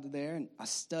rushed out of there, and I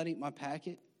studied my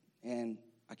packet, and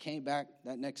I came back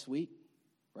that next week,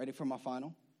 ready for my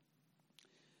final.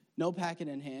 No packet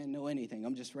in hand, no anything.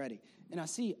 I'm just ready. And I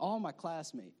see all my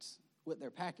classmates with their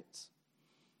packets.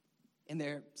 And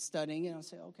they're studying, and I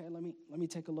say, okay, let me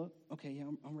take a look. Okay, yeah,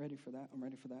 I'm ready for that. I'm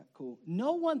ready for that. Cool.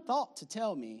 No one thought to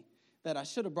tell me that I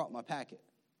should have brought my packet,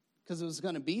 because it was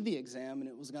going to be the exam, and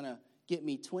it was going to get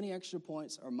me 20 extra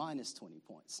points or minus 20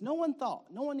 points. No one thought.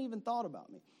 No one even thought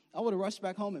about me. I would have rushed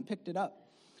back home and picked it up.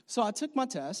 So I took my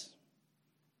test.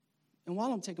 And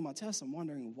while I'm taking my test, I'm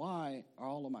wondering, why are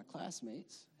all of my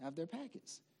classmates have their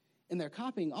packets? And they're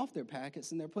copying off their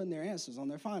packets, and they're putting their answers on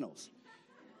their finals.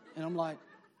 And I'm like,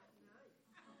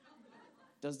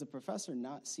 does the professor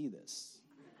not see this?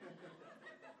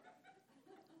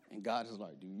 And God is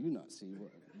like, do you not see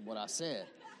what I said?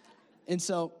 And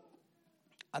so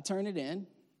I turn it in,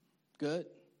 good,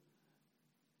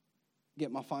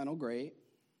 get my final grade,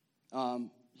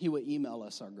 he would email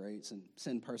us our grades and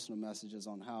send personal messages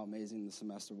on how amazing the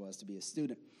semester was to be a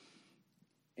student.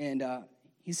 And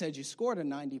he said, you scored a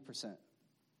 90%,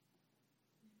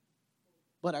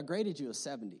 but I graded you a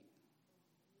 70.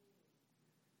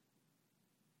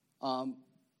 I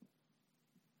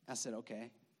said, okay,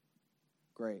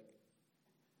 great.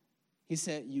 He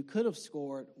said, you could have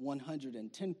scored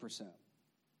 110%.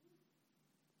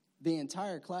 The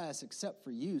entire class, except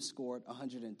for you, scored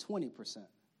 120%.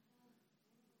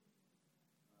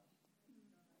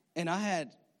 And I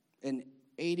had an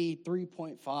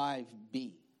 83.5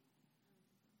 B.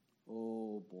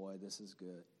 Oh, boy, this is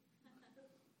good.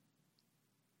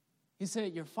 He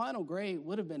said, your final grade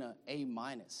would have been an A-.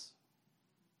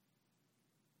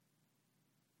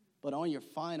 But on your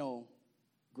final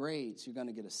grades, you're going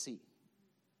to get a C.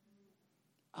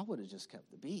 I would have just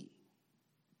kept the B.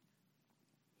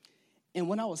 And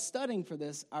when I was studying for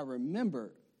this, I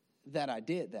remembered that I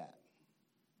did that.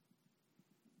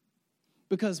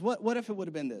 Because what if it would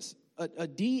have been this? A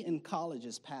D in college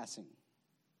is passing.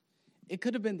 It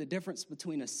could have been the difference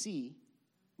between a C,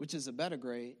 which is a better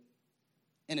grade,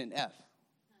 and an F.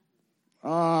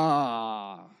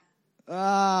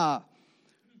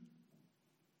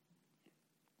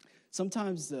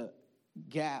 Sometimes the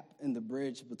gap in the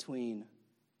bridge between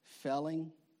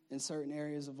failing in certain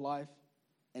areas of life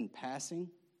and passing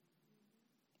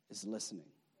is listening.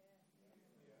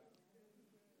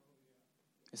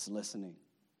 It's listening.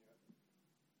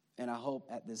 And I hope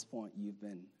at this point you've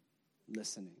been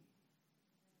listening.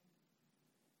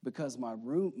 Because my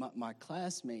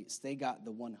classmates, they got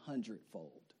the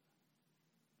 100-fold.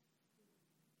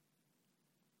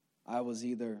 I was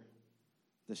either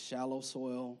the shallow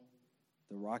soil,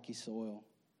 the rocky soil,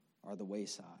 or the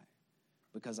wayside.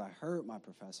 Because I heard my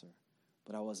professor,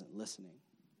 but I wasn't listening.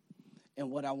 And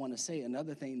what I want to say,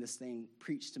 another thing this thing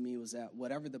preached to me was that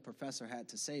whatever the professor had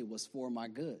to say was for my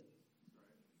good.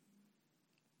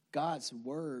 God's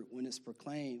word, when it's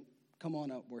proclaimed, come on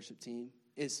up, worship team,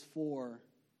 is for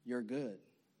your good.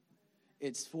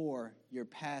 It's for your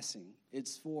passing.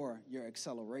 It's for your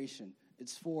acceleration.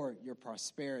 It's for your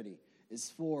prosperity. It's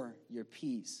for your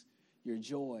peace, your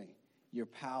joy, your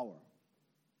power,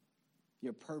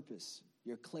 your purpose,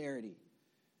 your clarity.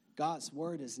 God's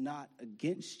word is not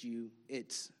against you,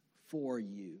 it's for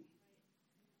you.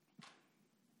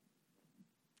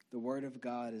 The word of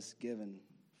God is given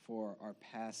for our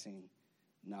passing,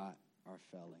 not our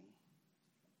failing.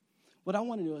 What I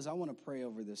want to do is I want to pray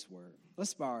over this word.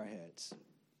 Let's bow our heads.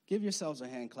 Give yourselves a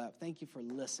hand clap. Thank you for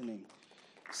listening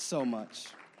so much.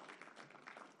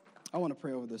 I want to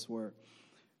pray over this word.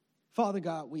 Father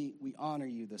God, we honor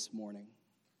you this morning.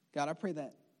 God, I pray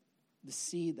that the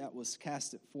seed that was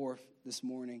casted forth this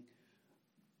morning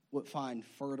would find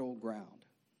fertile ground.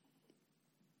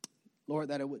 Lord,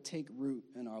 that it would take root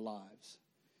in our lives.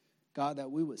 God,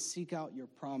 that we would seek out your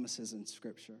promises in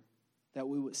Scripture, that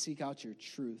we would seek out your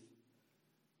truth,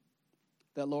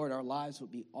 that, Lord, our lives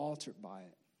would be altered by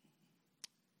it,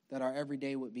 that our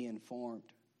everyday would be informed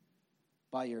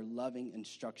by your loving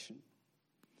instruction.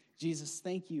 Jesus,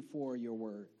 thank you for your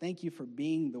word. Thank you for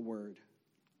being the word.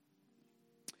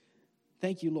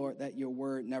 Thank you, Lord, that your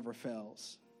word never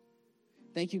fails.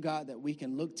 Thank you, God, that we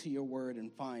can look to your word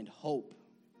and find hope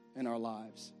in our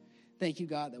lives. Thank you,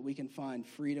 God, that we can find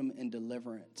freedom and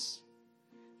deliverance.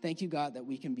 Thank you, God, that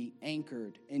we can be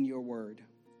anchored in your word.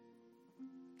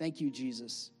 Thank you,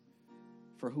 Jesus,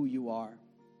 for who you are.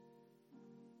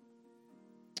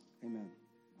 Amen.